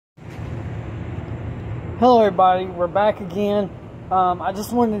Hello everybody, we're back again. I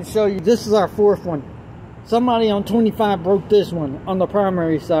just wanted to show you, this is our fourth one. Somebody on 25 broke this one on the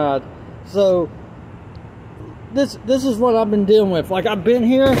primary side. So this is what I've been dealing with. Like, I've been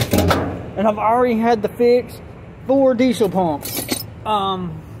here and I've already had to fix 4 diesel pumps.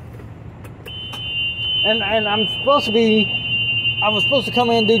 And I was supposed to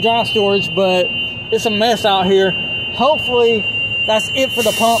come in and do dry storage, but it's a mess out here. Hopefully that's it for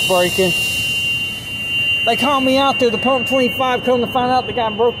the pump breaking. They called me out there, the pump 25, come to find out the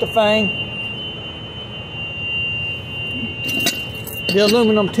guy broke the thing. The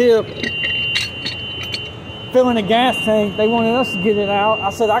aluminum tip filling a gas tank. They wanted us to get it out.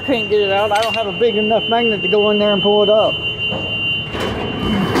 I said I can't get it out. I don't have a big enough magnet to go in there and pull it up.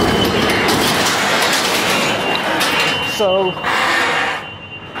 So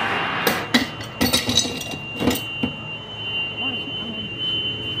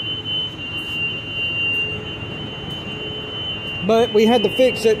but we had to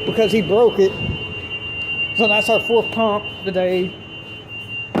fix it because he broke it. So that's our 4th pump today.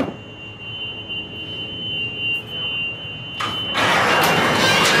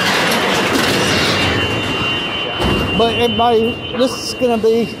 But everybody, this is gonna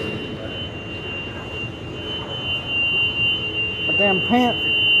be a damn pant.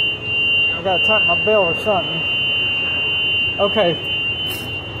 I gotta tighten my belt or something. Okay.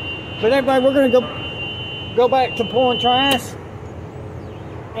 But everybody, we're gonna go back to pulling trash.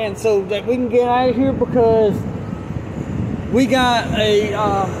 And so that we can get out of here, because we got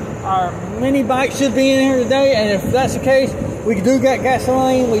our mini bike should be in here today, and if that's the case, we do got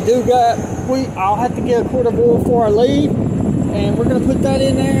gasoline. I'll have to get a quart of oil before I leave, and we're gonna put that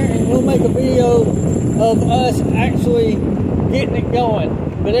in there, and we'll make a video of us actually getting it going.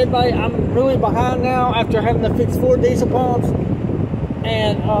 But everybody, I'm really behind now after having to fix 4 diesel pumps,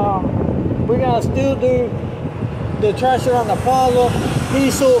 and we gotta still do the trash around the plaza,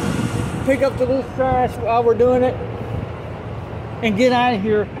 diesel, pick up the loose trash while we're doing it, and get out of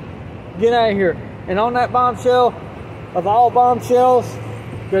here. Get out of here. And on that bombshell, of all bombshells,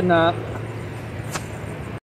 good night.